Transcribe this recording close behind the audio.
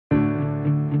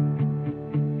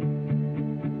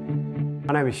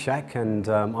My name is Shak and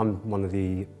I'm one of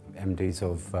the MDs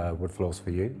of Wood Floors For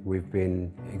You. We've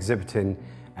been exhibiting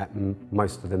at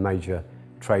most of the major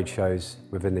trade shows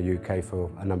within the UK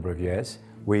for a number of years.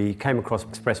 We came across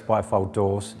express bifold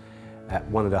doors at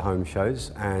one of the home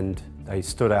shows and they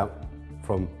stood out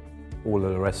from all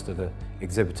of the rest of the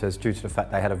exhibitors due to the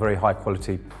fact they had a very high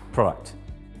quality product.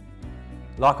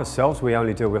 Like ourselves, we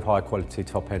only deal with high quality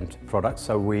top-end products,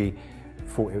 so we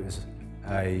thought it was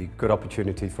a good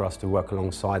opportunity for us to work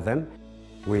alongside them.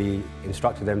 We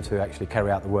instructed them to actually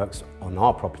carry out the works on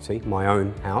our property, my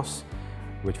own house,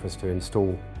 which was to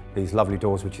install these lovely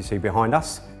doors which you see behind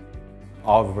us.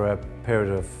 Over a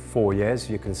period of 4 years,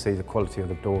 you can see the quality of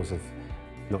the doors have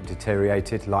not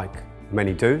deteriorated like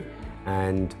many do,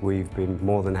 and we've been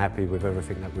more than happy with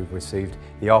everything that we've received.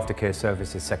 The aftercare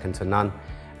service is second to none,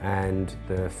 and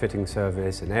the fitting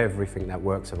service and everything that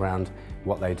works around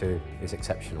what they do is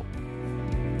exceptional.